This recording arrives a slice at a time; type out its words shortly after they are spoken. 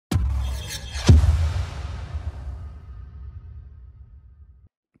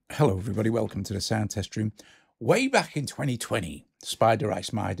Hello everybody, welcome to the sound test room. Way back in 2020,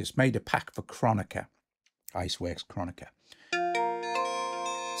 Spidericemidas made a pack for Kronecker, Iceworks Kronecker.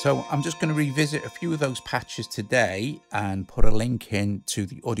 So I'm just going to revisit a few of those patches today and put a link in to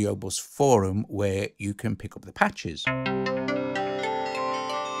the Audiobus forum where you can pick up the patches. And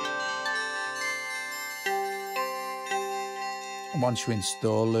once you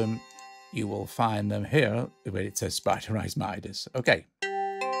install them, you will find them here where it says Spidericemidas. Okay.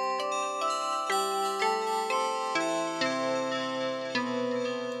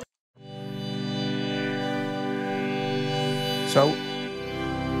 So,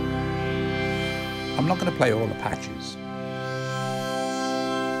 I'm not going to play all the patches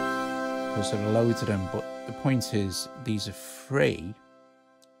because there are loads of them, but the point is these are free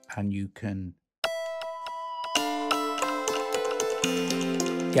and you can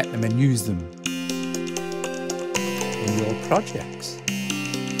get them and use them in your projects.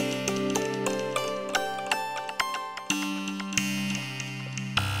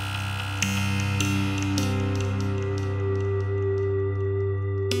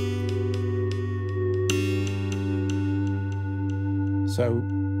 So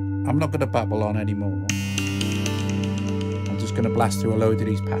I'm not going to babble on anymore. I'm just going to blast through a load of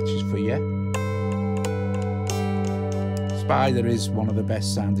these patches for you. Spider is one of the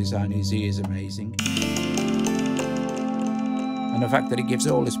best sound designers. He is amazing. And the fact that he gives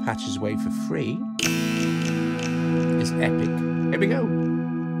all his patches away for free is epic. Here we go.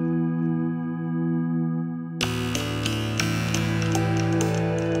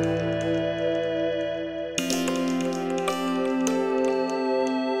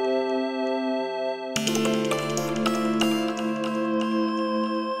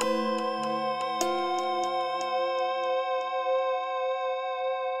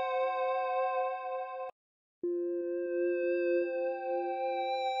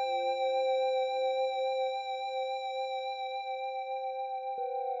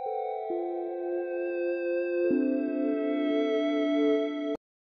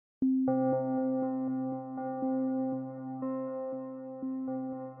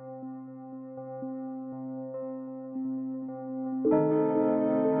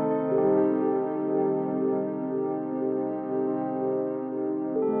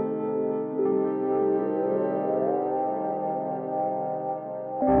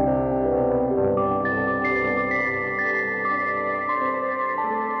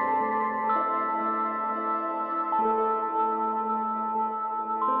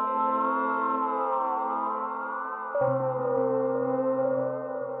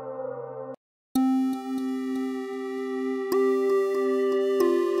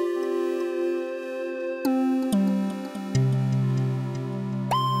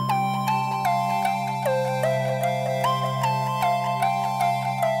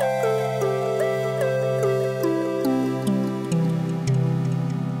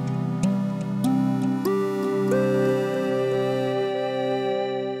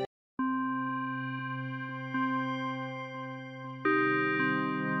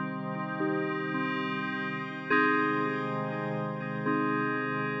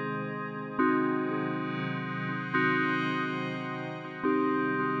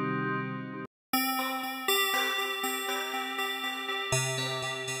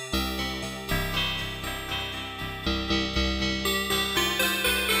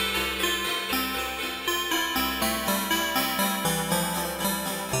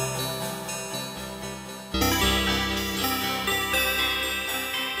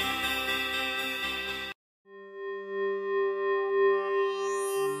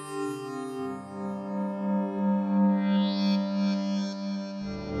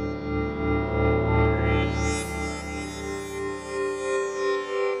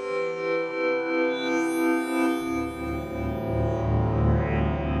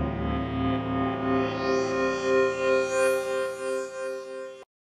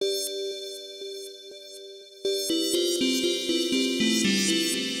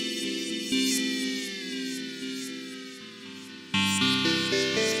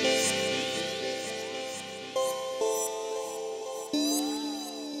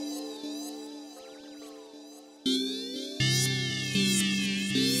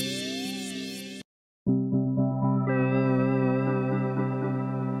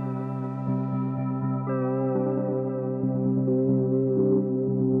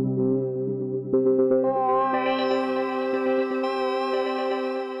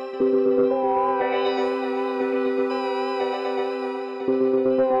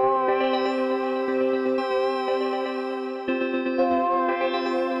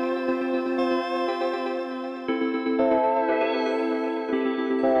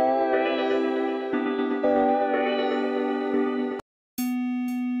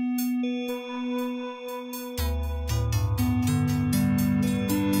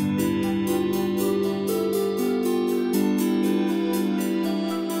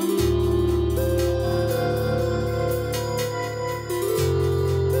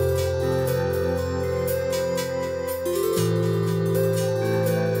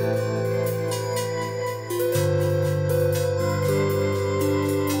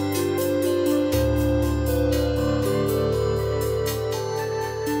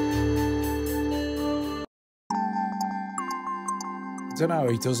 don't know how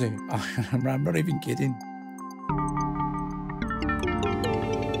he does it. I'm not even kidding.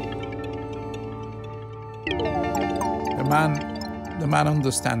 The man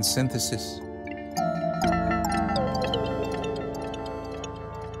understands synthesis.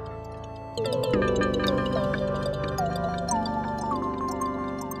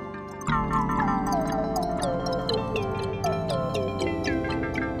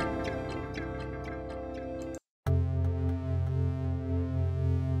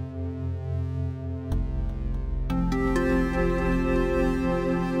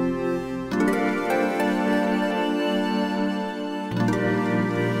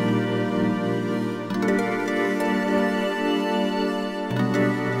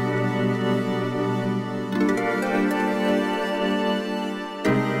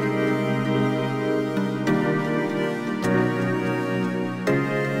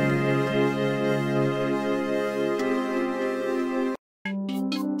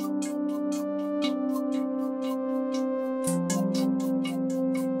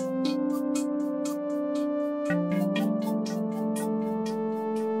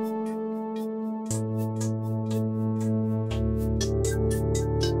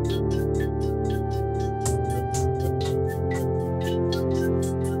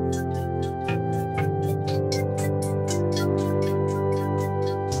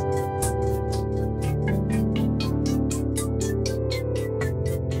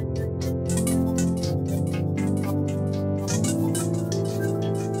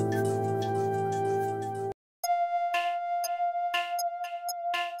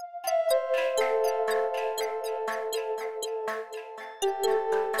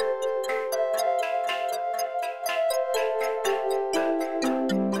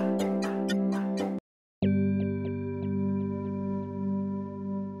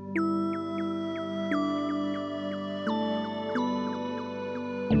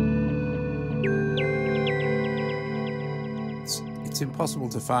 It's impossible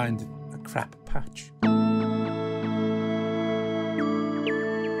to find a crap patch.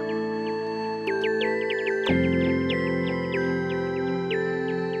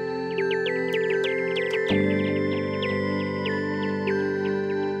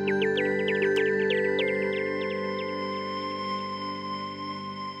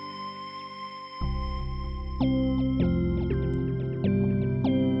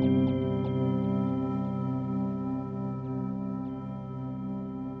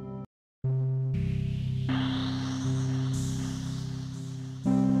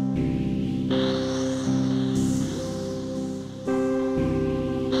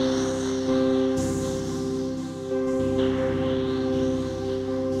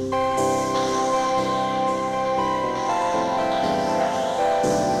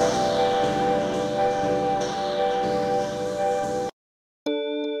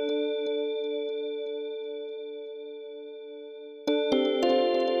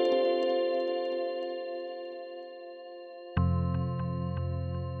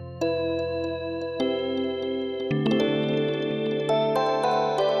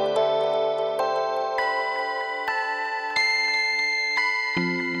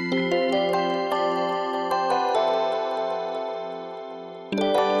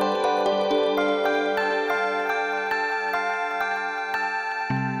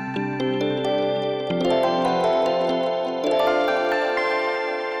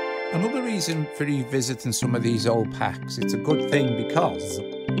 For revisiting some of these old packs, it's a good thing because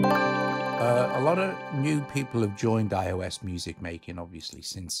a lot of new people have joined iOS music making, obviously,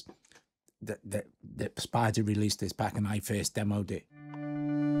 since the Spider released this pack and I first demoed it.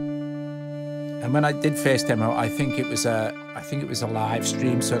 And when I did first demo, I think it was a live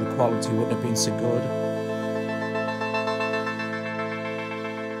stream, so the quality wouldn't have been so good.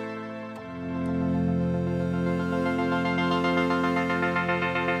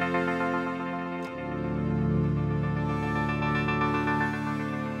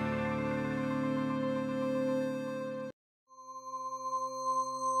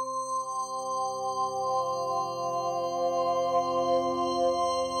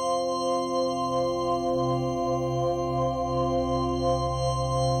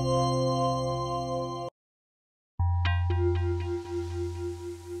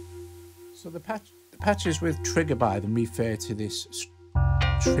 So the patches with trigger by them refer to this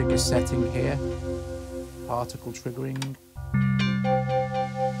trigger setting here, particle triggering.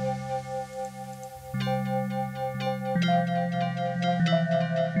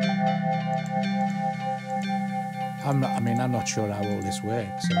 I'm not sure how all this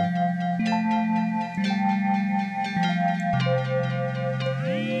works. So.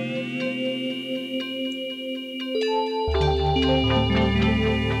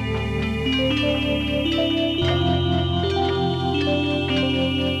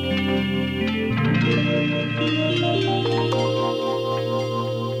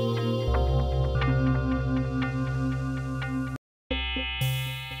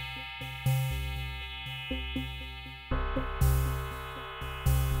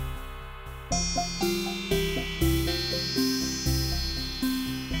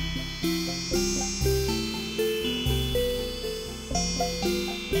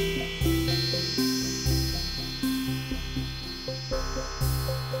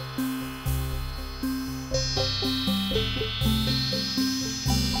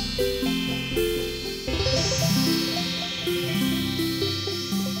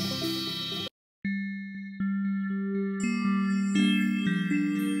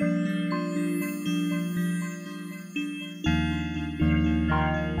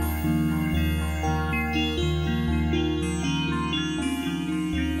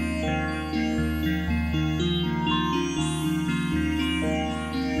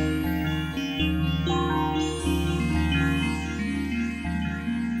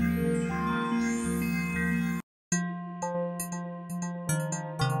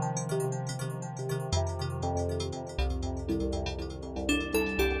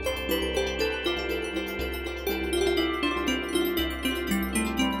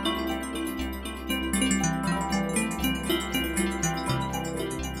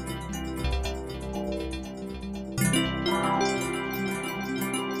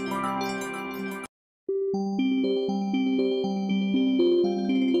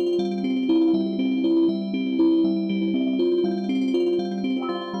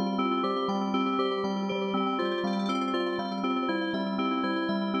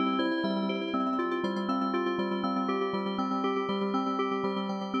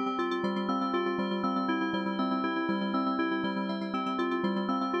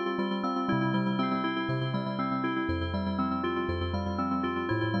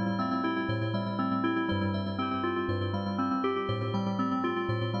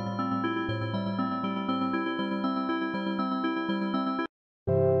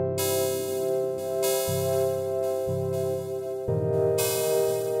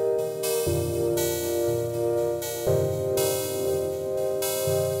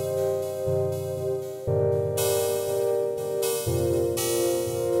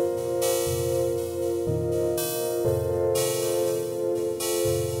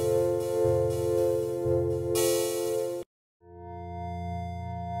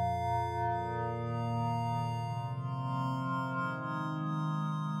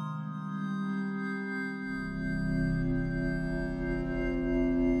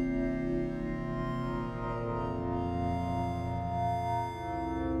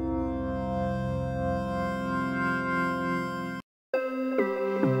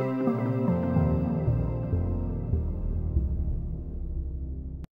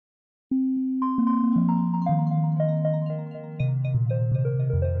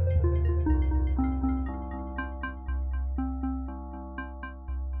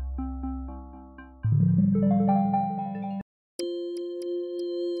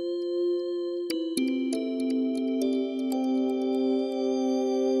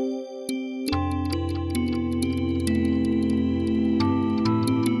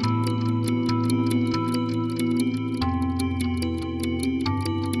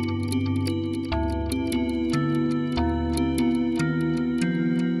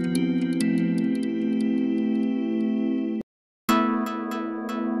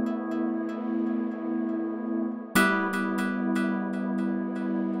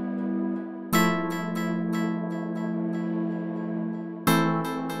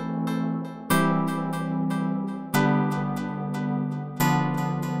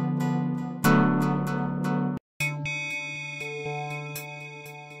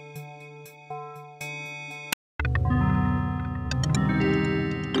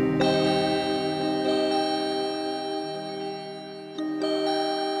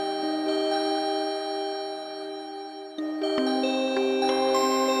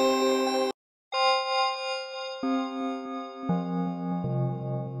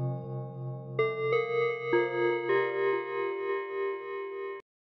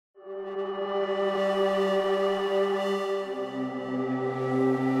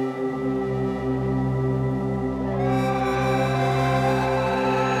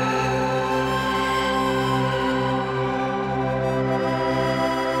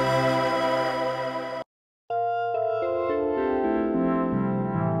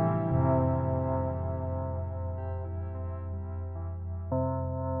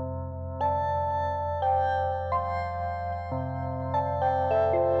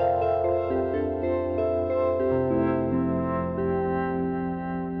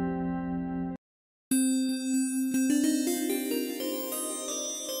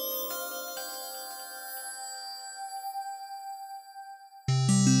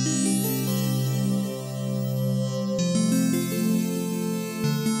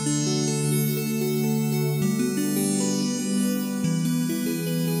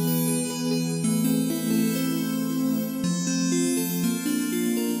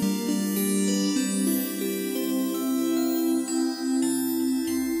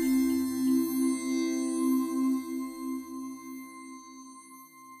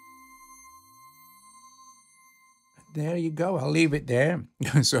 there you go. I'll leave it there.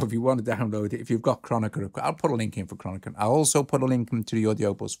 So if you want to download it, if you've got Kronecker, I'll put a link in for Kronecker. I'll also put a link into the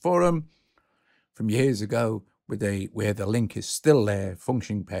Audiobus forum from years ago where the link is still there,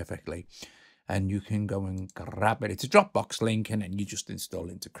 functioning perfectly. And you can go and grab it. It's a Dropbox link, and then you just install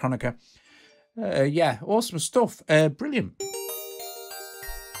it into Kronecker. Yeah, awesome stuff. Brilliant.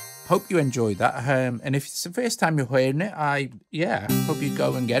 Hope you enjoyed that. And if it's the first time you're hearing it, hope you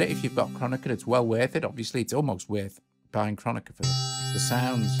go and get it. If you've got Kronecker, it's well worth it. Obviously, it's almost worth buying Kronecker for the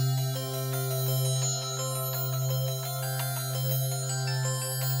sounds.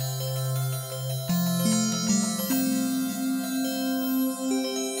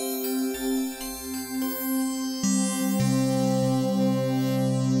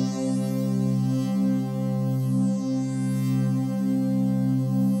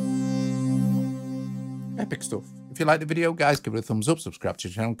 Epic stuff. If you like the video, guys, give it a thumbs up, subscribe to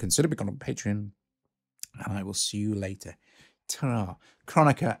the channel, consider becoming a Patreon, and I will see you later. Ta-ra.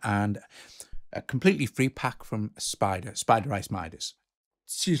 Kronecker and a completely free pack from Spidericemidas.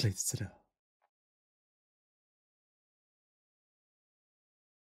 See you later. Ta-ra.